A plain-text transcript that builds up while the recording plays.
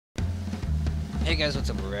Hey guys, what's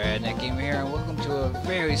up? Redneck Gamer here, and welcome to a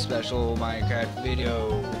very special Minecraft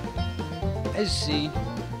video. As you see,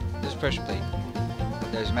 there's a pressure plate.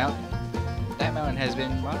 There's a mountain. That mountain has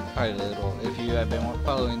been modified a little. If you have been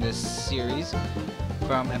following this series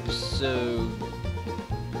from episode...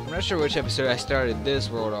 I'm not sure which episode I started this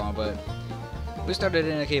world on, but we started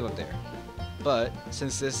in a cave up there. But,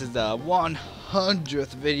 since this is the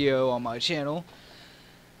 100th video on my channel,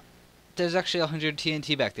 there's actually 100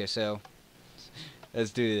 TNT back there, so...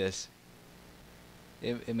 let's do this.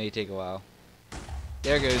 It may take a while.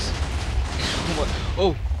 There it goes.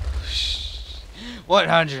 Oh!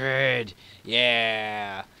 100!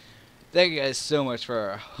 Yeah! Thank you guys so much for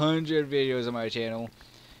 100 videos on my channel.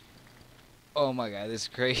 Oh my god, this is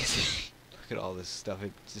crazy. Look at all this stuff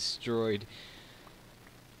it destroyed.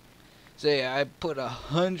 So yeah, I put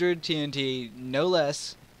 100 TNT, no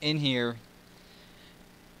less, in here.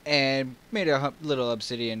 And made a little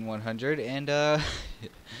obsidian 100, and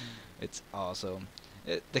it's awesome.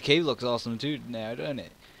 The cave looks awesome too now, doesn't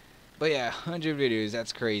it? But yeah, 100 videos,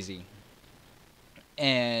 that's crazy.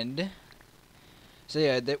 And so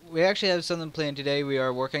yeah, we actually have something planned today. We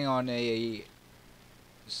are working on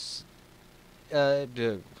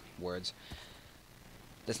words.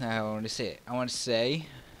 That's not how I want to say it. I want to say,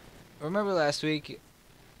 remember last week,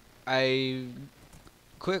 I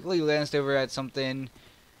quickly glanced over at something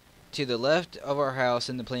to the left of our house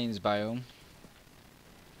in the plains biome,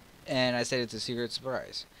 and I said it's a secret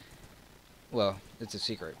surprise. Well, it's a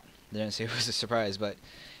secret. I didn't say it was a surprise, but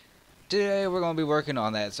today we're gonna be working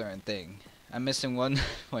on that certain thing. I'm missing one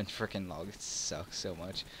freaking log. It sucks so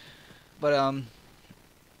much. But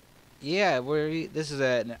yeah, this is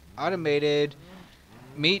an automated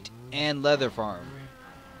meat and leather farm.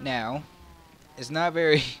 Now, it's not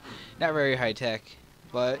very high tech,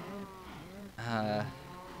 but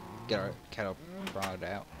get our cattle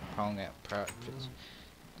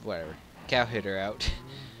whatever, cow hitter out.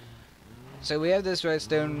 So we have this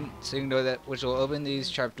redstone signal which will open these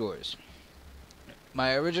trapdoors.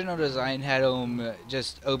 My original design had them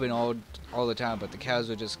just open all the time, but the cows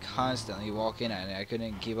would just constantly walk in and I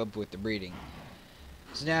couldn't keep up with the breeding.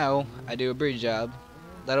 So now I do a breed job,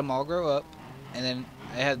 let them all grow up, and then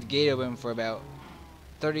I have the gate open for about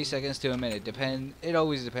 30 seconds to a minute. It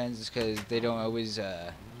always depends, because they don't always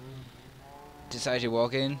decide to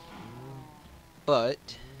walk in.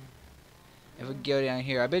 But if we go down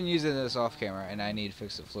here, I've been using this off camera, and I need to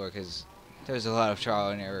fix the floor because there's a lot of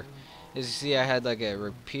trial and error. As you see, I had like a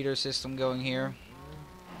repeater system going here,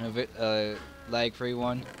 a lag-free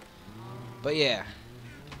one. But yeah,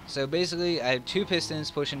 so basically I have two pistons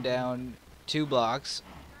pushing down 2 blocks,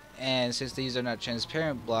 and since these are not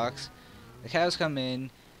transparent blocks, the cows come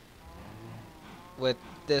in with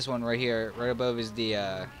this one right here. Right above is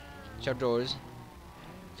the trapdoors.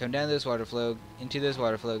 Come down this water flow, into this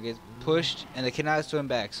water flow, get pushed, and they cannot swim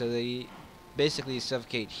back, so they basically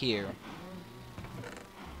suffocate here.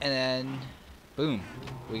 And then, boom,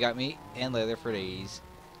 we got meat and leather for days.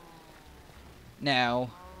 Now,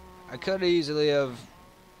 I could easily have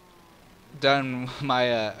done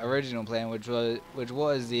my original plan, which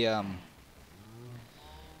was the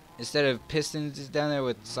instead of pistons down there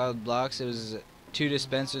with solid blocks, it was 2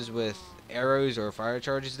 dispensers with arrows or fire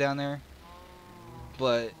charges down there.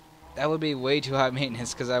 But that would be way too high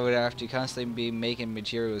maintenance, because I would have to constantly be making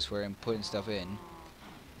materials for it and putting stuff in.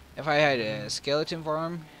 If I had a skeleton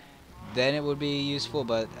farm, then it would be useful,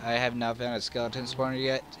 but I have not found a skeleton spawner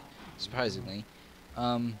yet, surprisingly.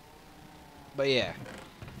 But yeah,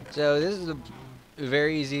 so this is a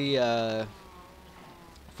very easy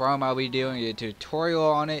farm. I'll be doing a tutorial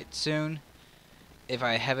on it soon, if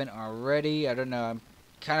I haven't already. I don't know, I'm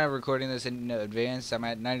kind of recording this in advance. I'm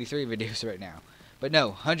at 93 videos right now. But no,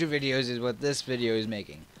 100 videos is what this video is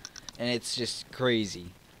making. And it's just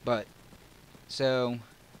crazy. But, so,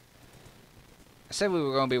 I said we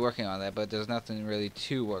were going to be working on that, but there's nothing really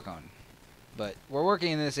to work on. But we're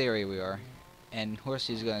working in this area, we are. And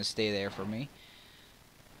Horsy's going to stay there for me.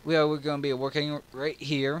 We're going to be working right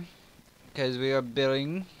here, because we are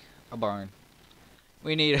building a barn.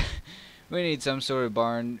 We need some sort of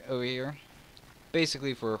barn over here.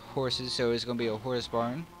 Basically for horses, so it's going to be a horse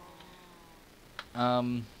barn.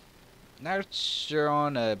 Not sure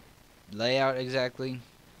on a layout exactly,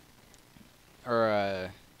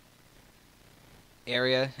 or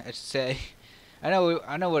area, I should say. I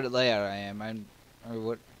know what layout I am, or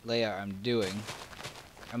what layout I'm doing.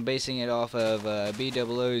 I'm basing it off of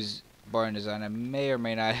BOOOO's barn design. I may or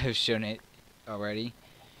may not have shown it already,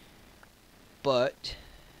 but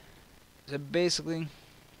so basically,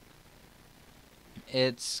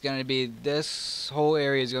 it's gonna be, this whole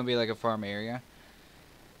area is gonna be like a farm area.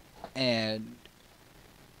 And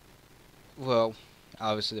well,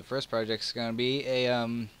 obviously the first project's gonna be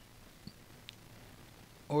a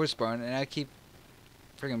horse barn, and I keep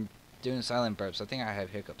freaking doing silent burps. I think I have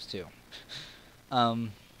hiccups too.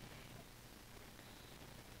 Um,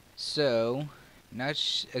 so not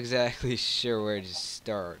exactly sure where to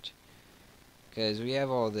start, because we have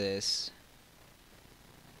all this,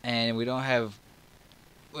 and we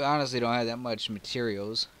honestly don't have that much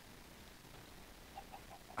materials.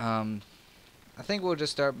 I think we'll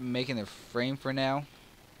just start making the frame for now,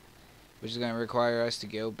 which is going to require us to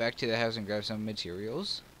go back to the house and grab some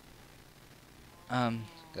materials.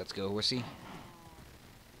 Let's go, horsey.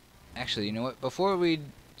 Actually, you know what? Before we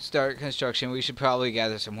start construction, we should probably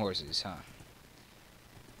gather some horses, huh?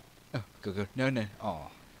 Oh, go. No. Oh,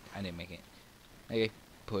 I didn't make it. Okay,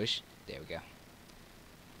 push. There we go.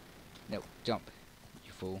 No, jump.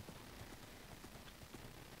 You fool.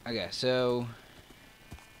 Okay, so...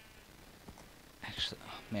 Actually,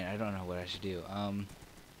 oh, man, I don't know what I should do.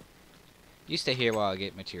 You stay here while I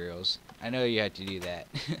get materials. I know you had to do that.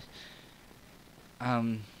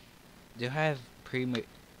 Do I have pre-made...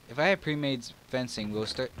 If I have pre-made fencing, we'll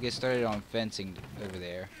get started on fencing over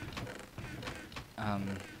there. Oh,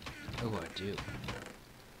 I do.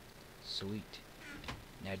 Sweet.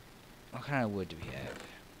 Now, what kind of wood do we have?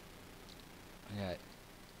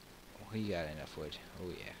 We got enough wood.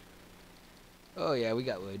 Oh yeah, we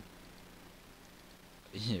got wood.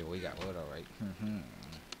 Yeah, we got wood, alright.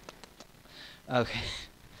 Okay.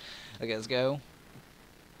 Okay, let's go.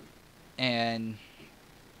 And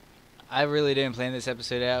I really didn't plan this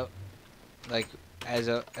episode out, like,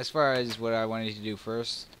 as far as what I wanted to do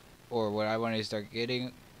first, or what I wanted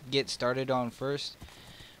to get started on first.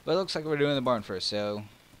 But it looks like we're doing the barn first, so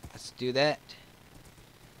let's do that.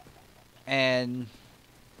 And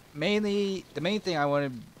mainly, the main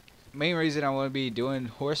reason I want to be doing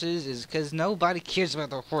horses is because nobody cares about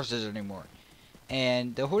the horses anymore.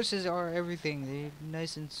 And the horses are everything. They're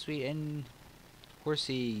nice and sweet and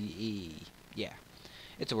horsey-y. Yeah,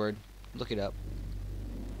 it's a word. Look it up.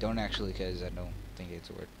 Don't actually, because I don't think it's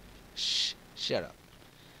a word. Shh, shut up.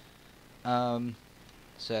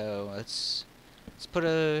 So let's put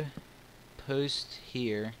a post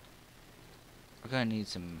here. We're gonna need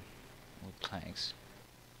some old planks.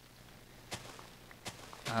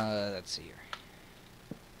 Let's see here.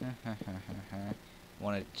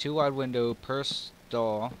 Want a 2-wide window per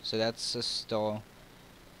stall, so that's a stall.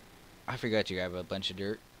 I forgot to grab a bunch of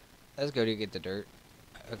dirt. Let's go to get the dirt.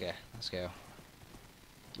 Okay, let's go.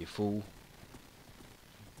 You fool.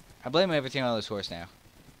 I blame everything on this horse now.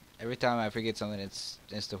 Every time I forget something, it's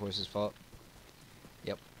the horse's fault.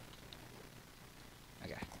 Yep.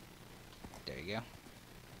 Okay. There you go.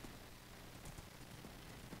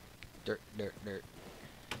 Dirt.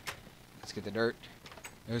 Let's get the dirt.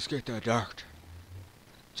 Let's get the dirt.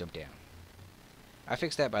 Jump down. I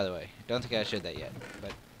fixed that, by the way. Don't think I showed that yet,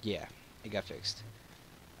 but yeah, it got fixed.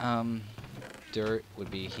 Dirt would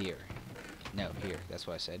be here. No, here. That's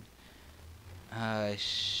what I said. I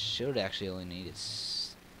should actually only need a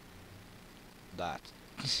slot.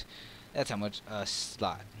 That's how much a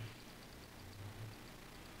slot.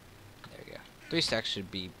 There we go. 3 stacks should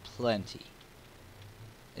be plenty.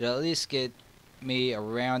 It'll at least get me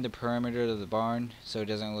around the perimeter of the barn so it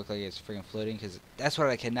doesn't look like it's freaking floating, because that's what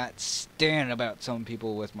I cannot stand about some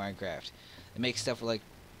people with Minecraft. They make stuff like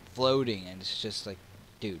floating, and it's just like,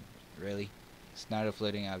 dude, really? It's not a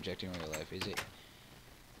floating object in real life, is it?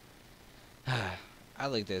 I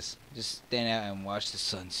like this. Just stand out and watch the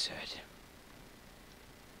sunset.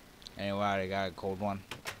 Anyway, I got a cold one.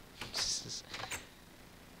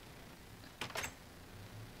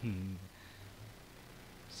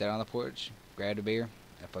 Sat on the porch, grabbed a beer,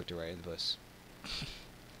 I fucked her right in the puss.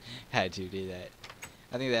 Had to do that.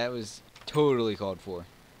 I think that was totally called for.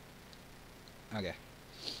 Okay.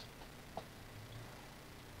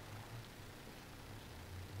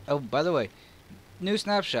 Oh, by the way, new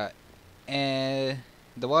snapshot, and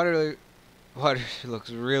the water looks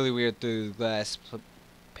really weird through the glass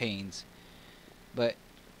panes, but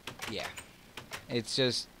yeah, it's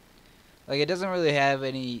just like it doesn't really have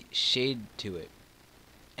any shade to it,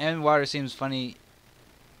 and water seems funny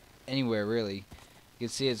anywhere really. You can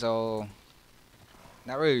see it's all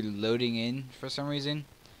not really loading in for some reason.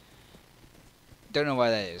 Don't know why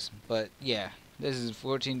that is, but yeah, this is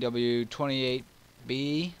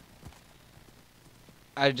 14W28B.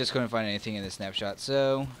 I just couldn't find anything in the snapshot,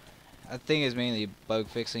 so I think it's mainly bug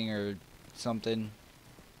fixing or something.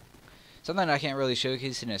 Something I can't really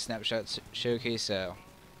showcase in a snapshot showcase, so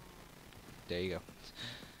there you go.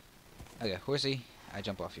 Okay, horsey, I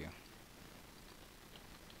jump off you.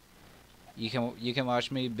 You can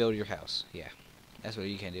watch me build your house. Yeah, that's what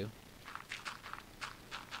you can do.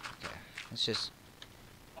 Let's just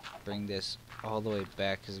bring this all the way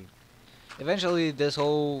back, because eventually this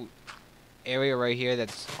whole area right here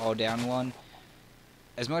that's all down one,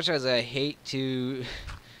 as much as I hate to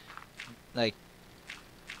like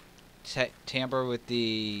tamper with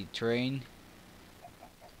the terrain,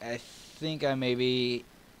 I think I may be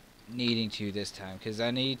needing to this time, because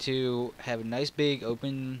I need to have a nice big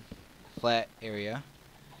open flat area.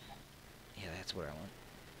 Yeah, that's what I want.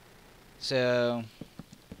 So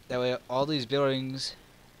that way all these buildings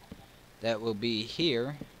that will be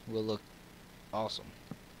here will look awesome.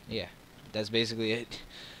 Yeah, that's basically it.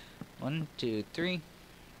 1, 2, 3.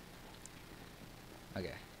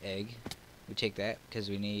 Okay, egg. We take that because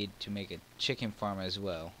we need to make a chicken farm as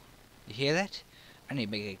well. You hear that? I need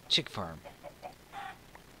to make a chick farm.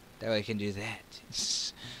 That way I can do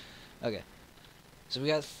that. Okay, so we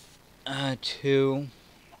got 2.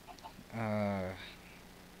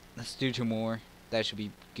 Let's do 2 more. That should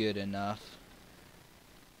be good enough.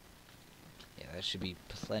 Yeah, that should be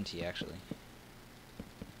plenty actually.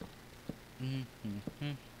 And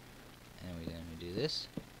then we do this,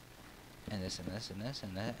 and this, and this, and this,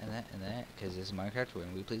 and that, and that, and that, because this is Minecraft where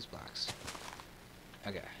we please blocks.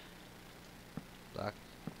 Okay. Block,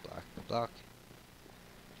 block, block.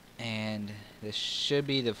 And this should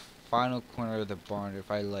be the final corner of the barn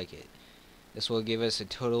if I like it. This will give us a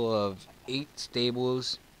total of 8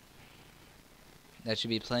 stables. That should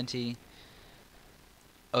be plenty.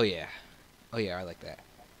 Oh yeah. Oh yeah, I like that.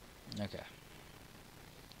 Okay.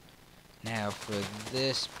 Now for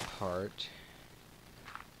this part,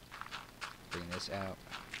 bring this out.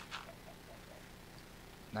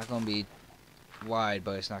 Not going to be wide,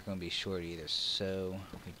 but it's not going to be short either. So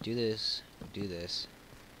we do this,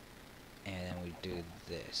 and then we do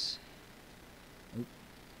this. Oop.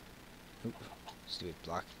 Oop. Stupid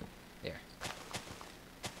block. There.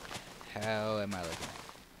 How am I looking at?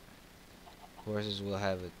 Horses will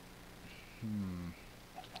have a...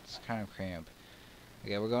 It's kind of cramped.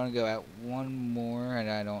 Okay, we're going to go out 1 more, and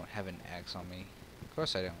I don't have an axe on me. Of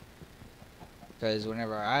course I don't. Because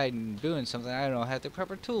whenever I'm doing something, I don't have the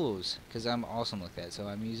proper tools. Because I'm awesome like that, so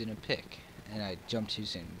I'm using a pick. And I jump too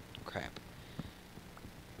soon. Crap.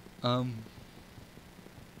 Let's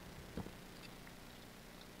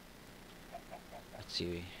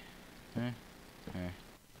see.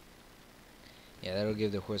 Yeah, that'll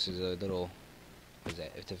give the horses a little... What is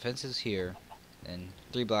that? If the fence is here, then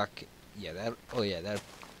 3 block... Yeah, that... Oh, yeah, that...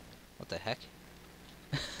 What the heck?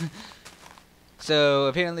 So,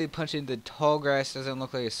 apparently punching the tall grass doesn't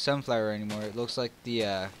look like a sunflower anymore. It looks like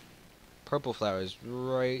the, purple flowers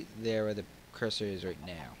right there where the cursor is right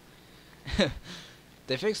now.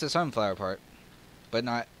 They fixed the sunflower part, but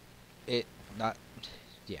not... It... Not...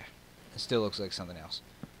 Yeah. It still looks like something else.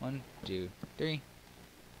 1, 2, 3.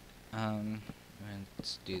 And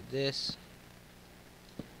let's do this.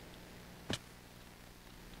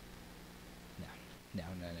 No.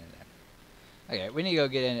 Okay, we need to go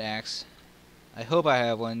get an axe. I hope I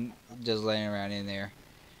have one just laying around in there.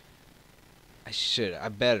 I should. I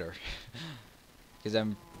better. Because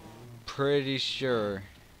I'm pretty sure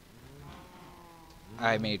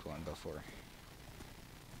I made one before.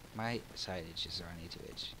 My side itches or I need to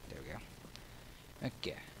itch. There we go.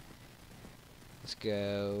 Okay. Let's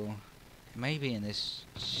go. It might be in this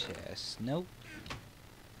chest. Nope.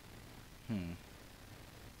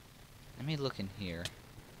 Let me look in here.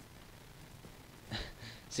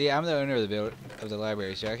 See, I'm the owner of the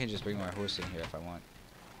library, so I can just bring my horse in here if I want.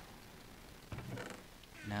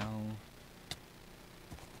 No.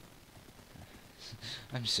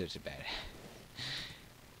 I'm such a bad.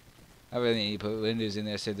 I really need to put windows in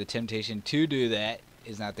there so the temptation to do that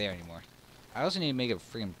is not there anymore. I also need to make a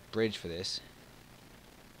freaking bridge for this.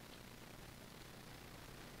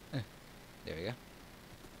 There we go.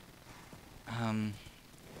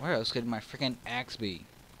 Where else could my freaking axe be?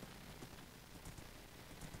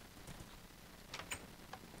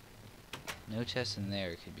 No chest in there,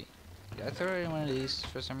 it could be. Did I throw it in one of these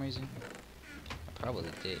for some reason? I probably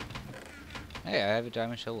did. Hey, I have a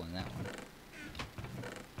diamond shovel in that one.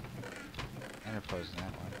 And a pose in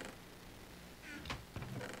that one.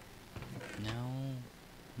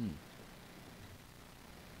 No.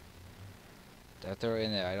 Did I throw it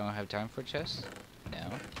in there? I don't have time for chests?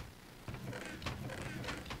 No.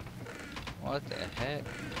 What the heck?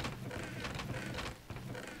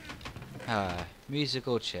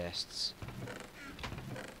 Musical chests.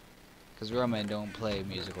 Because real men don't play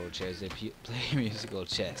musical chairs, they play musical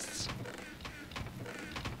chests.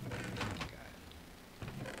 Oh my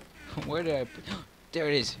god. Where did I put... There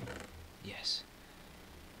it is! Yes.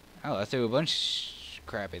 Oh, I threw a bunch of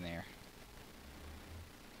crap in there.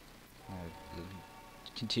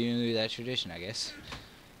 continue that tradition, I guess.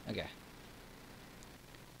 Okay.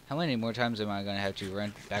 How many more times am I gonna have to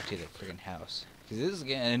run back to the freaking house? Because this is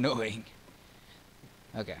getting annoying.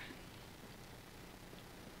 Okay.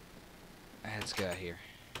 Let's go out here.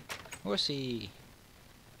 Horsey.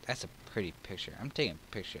 That's a pretty picture. I'm taking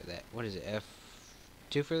a picture of that. What is it?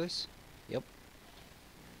 F2 for this? Yep.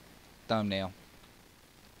 Thumbnail.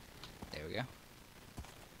 There we go.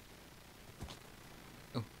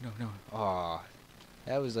 Oh, no, no. Aw.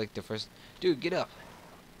 That was like the first... Dude, get up.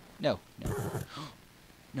 No, no.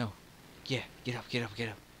 No. Yeah, get up, get up, get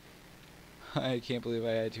up. I can't believe I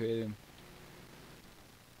had to hit him.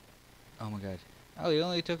 Oh my god. Oh, he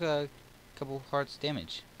only took a couple hearts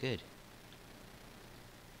damage. Good.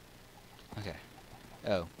 Okay.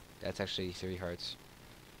 Oh, that's actually 3 hearts.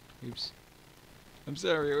 Oops. I'm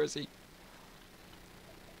sorry, Horsey.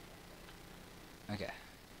 Okay.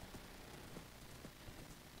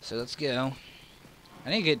 So let's go. I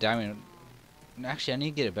need to get diamond. Actually, I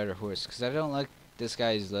need to get a better horse because I don't like this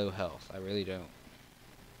guy's low health. I really don't.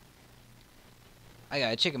 I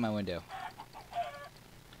got a chick in my window.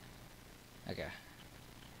 Okay.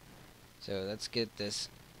 So let's get this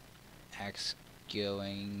axe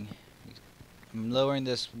going. I'm lowering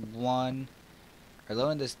this one, or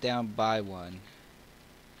lowering this down by 1.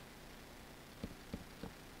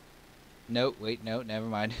 Nope, wait, no, never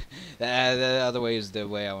mind. The other way is the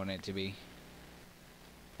way I want it to be.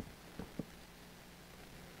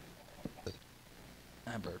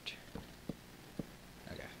 I burped.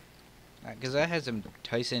 Okay. Because I had some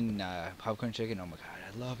Tyson popcorn chicken. Oh my god,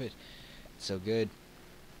 I love it. It's so good.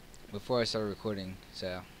 Before I started recording,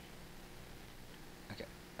 so. Okay.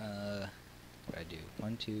 What do I do?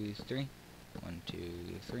 1, 2, 3. 1, 2,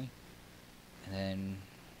 3. And then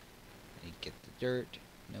I need to get the dirt.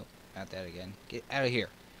 Nope, not that again. Get out of here.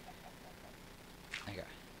 Okay.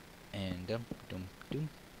 And dum dum dum.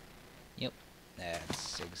 Yep.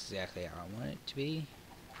 That's exactly how I want it to be.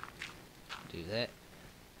 Do that.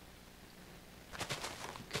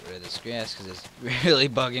 Get rid of this grass because it's really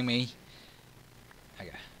bugging me.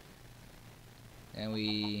 Okay. Then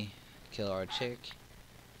we kill our chick.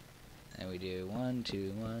 And we do 1,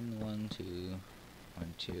 2, 1, 1, 2,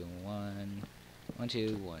 1, 2, 1, 1,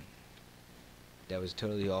 2, 1. That was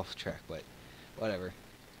totally off track, but whatever.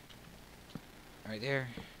 Right there.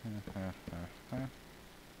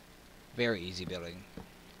 Very easy building.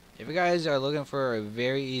 If you guys are looking for a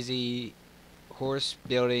very easy horse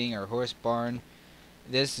building or horse barn,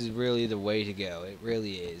 this is really the way to go. It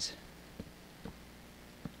really is.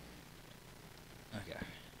 Okay.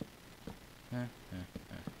 Now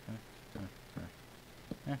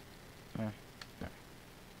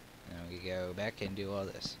we go back and do all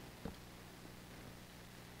this.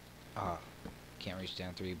 Ah, can't reach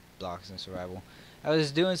down 3 blocks in survival. I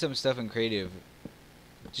was doing some stuff in creative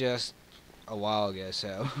just a while ago,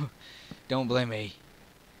 so don't blame me.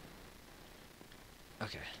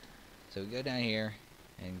 Okay, so we go down here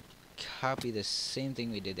and copy the same thing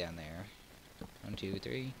we did down there. 1, 2,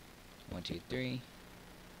 3. 1, 2, 3.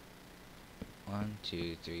 1,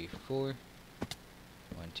 2, 3, 4.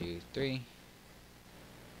 1, 2, 3.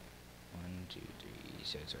 1, 2, 3.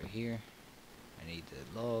 So it's right here. I need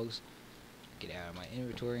the logs. Get out of my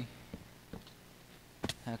inventory.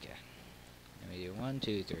 Okay. And we do 1,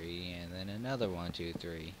 2, 3, and then another 1, 2,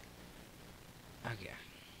 3. Okay.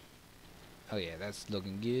 Oh yeah, that's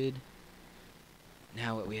looking good.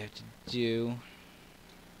 Now what we have to do...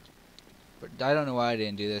 But I don't know why I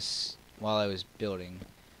didn't do this while I was building.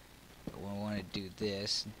 But we want to do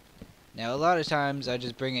this. Now a lot of times I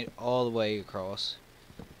just bring it all the way across.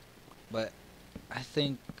 But I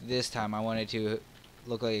think this time I wanted to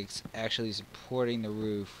look like it's actually supporting the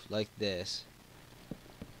roof like this.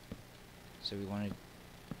 So we want to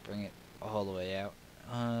bring it all the way out.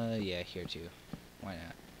 Yeah, here too. Why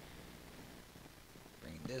not?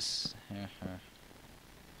 Bring this. And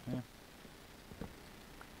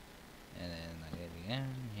then like it again.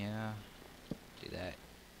 Yeah. Do that.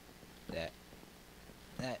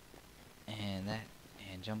 That. And that.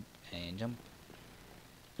 And jump. And jump.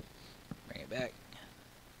 Bring it back.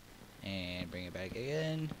 And bring it back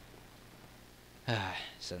again.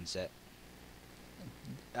 Sunset.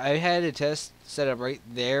 I had a test set up right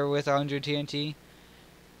there with 100 TNT.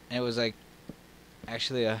 And it was like...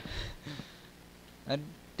 Actually, I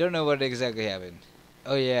don't know what exactly happened.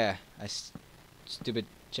 Oh yeah, stupid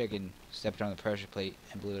chicken stepped on the pressure plate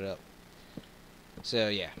and blew it up. So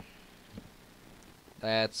yeah.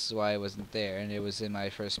 That's why it wasn't there, and it was in my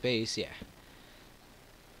first base, yeah.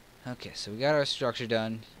 Okay, so we got our structure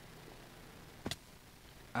done.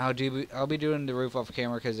 I'll be doing the roof off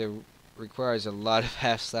camera because it requires a lot of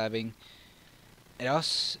half slabbing. it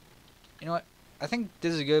also, you know what? I think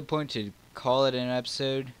this is a good point to call it an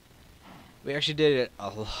episode. We actually did it a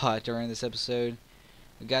lot during this episode.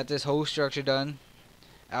 We got this whole structure done.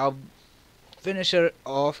 I'll finish it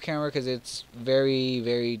off camera because it's very,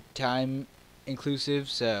 very time inclusive.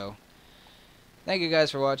 So, thank you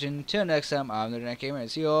guys for watching. Till next time, I'm the Internet Gamer,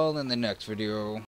 and see you all in the next video.